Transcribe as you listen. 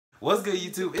What's good,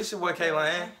 YouTube? It's your boy Kayla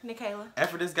and Nikayla. And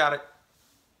for this got it.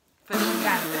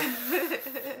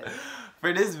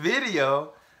 For this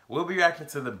video, we'll be reacting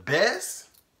to the best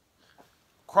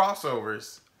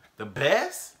crossovers, the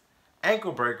best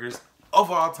ankle breakers of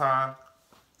all time.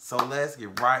 So let's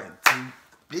get right into the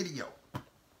video.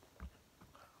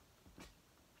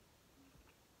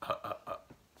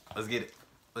 Let's get it.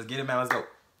 Let's get it, man. Let's go.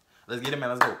 Let's get it, man.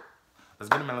 Let's go. Let's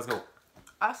get it, man. Let's go.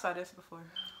 I saw this before.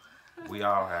 We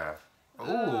all have. Ooh.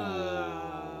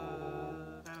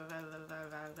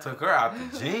 Took her out the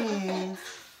jeans.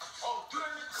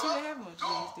 She didn't have no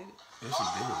jeans, did it? Yes, she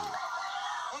did.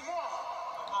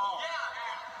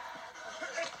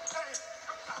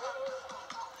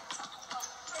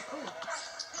 Ooh.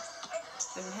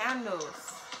 Them handles.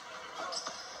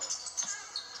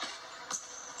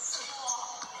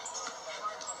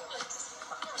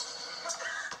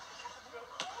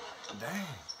 Dang.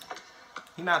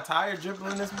 He not tired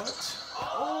dribbling this much?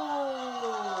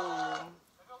 Oh.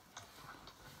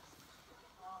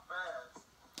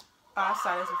 I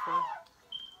saw this before.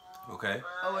 Okay.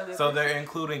 Oh, was it so they're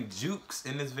including jukes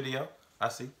in this video. I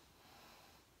see.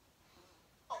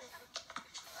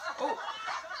 Oh.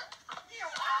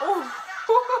 Oh.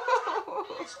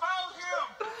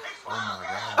 Oh my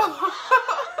god.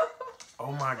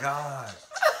 Oh my god.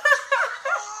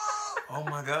 Oh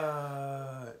my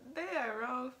god. They are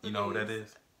wrong. You know who that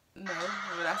is? No,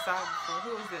 but I saw it before.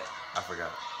 Who was it? I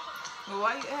forgot. Well,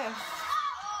 why you ask?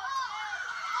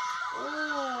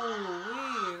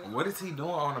 Ooh, weird. What is he doing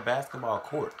on a basketball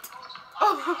court?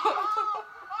 Oh,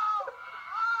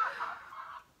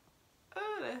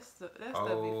 that's stuff be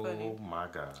funny. Oh my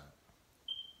god.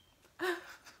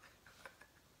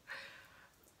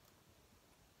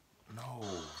 No.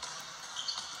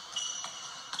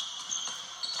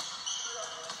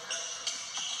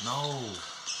 No.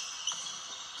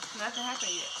 Nothing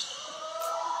happened yet.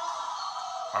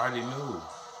 I already knew.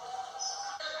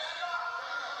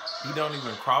 He don't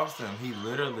even cross them. He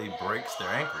literally breaks their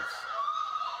ankles.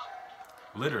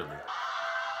 Literally.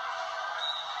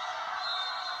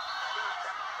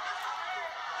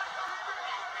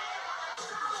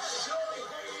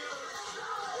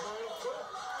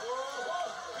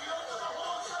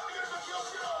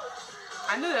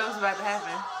 I knew that was about to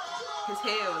happen. His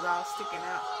head was all sticking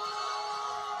out.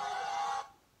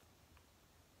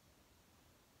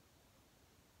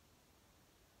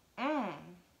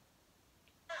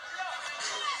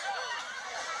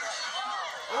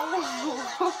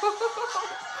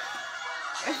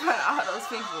 In front of all those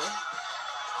people.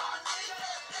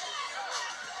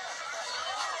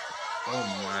 Oh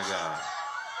my god.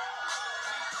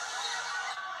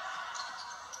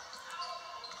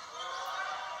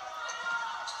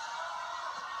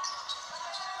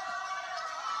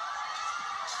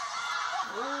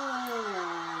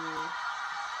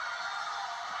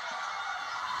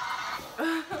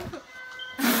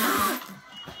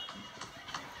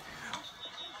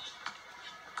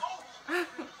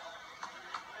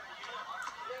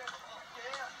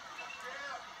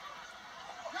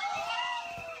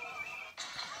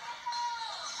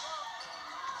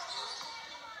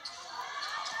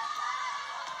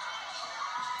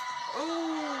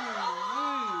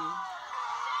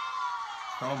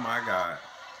 Oh my god.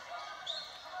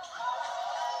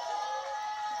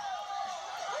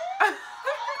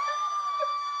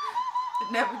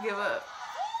 Never give up.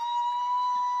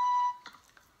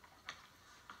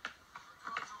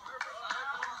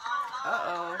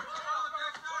 Uh-oh.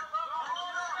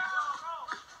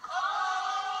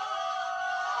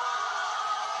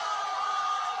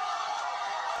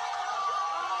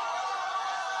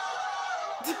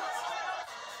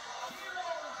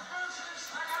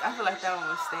 I feel like that one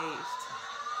was staged.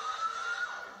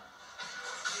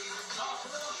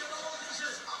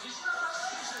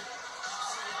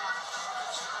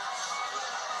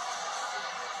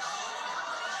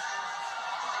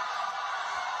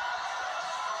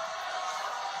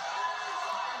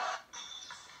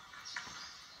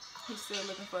 He's still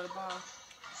looking for the ball.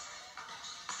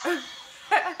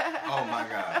 Oh my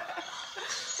god.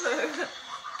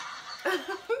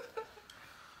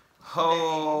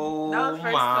 Oh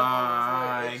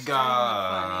my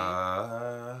god.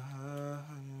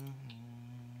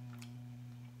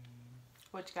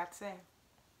 What you got to say?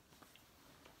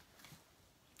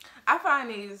 I find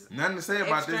these nothing to say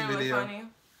about this video. Funny.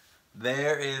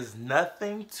 There is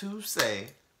nothing to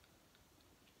say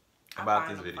about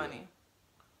this video. Funny.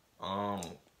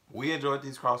 We enjoyed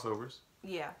these crossovers.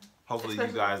 Yeah. Hopefully you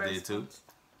guys did too.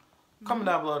 Comment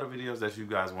down below the videos that you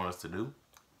guys want us to do.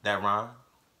 That rhyme.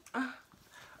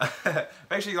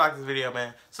 Make sure you like this video,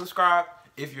 man. Subscribe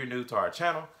if you're new to our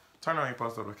channel. Turn on your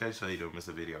post notifications so you don't miss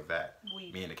a video that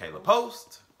me and Kayla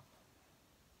post.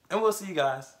 And we'll see you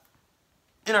guys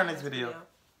in our next video.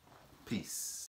 Peace.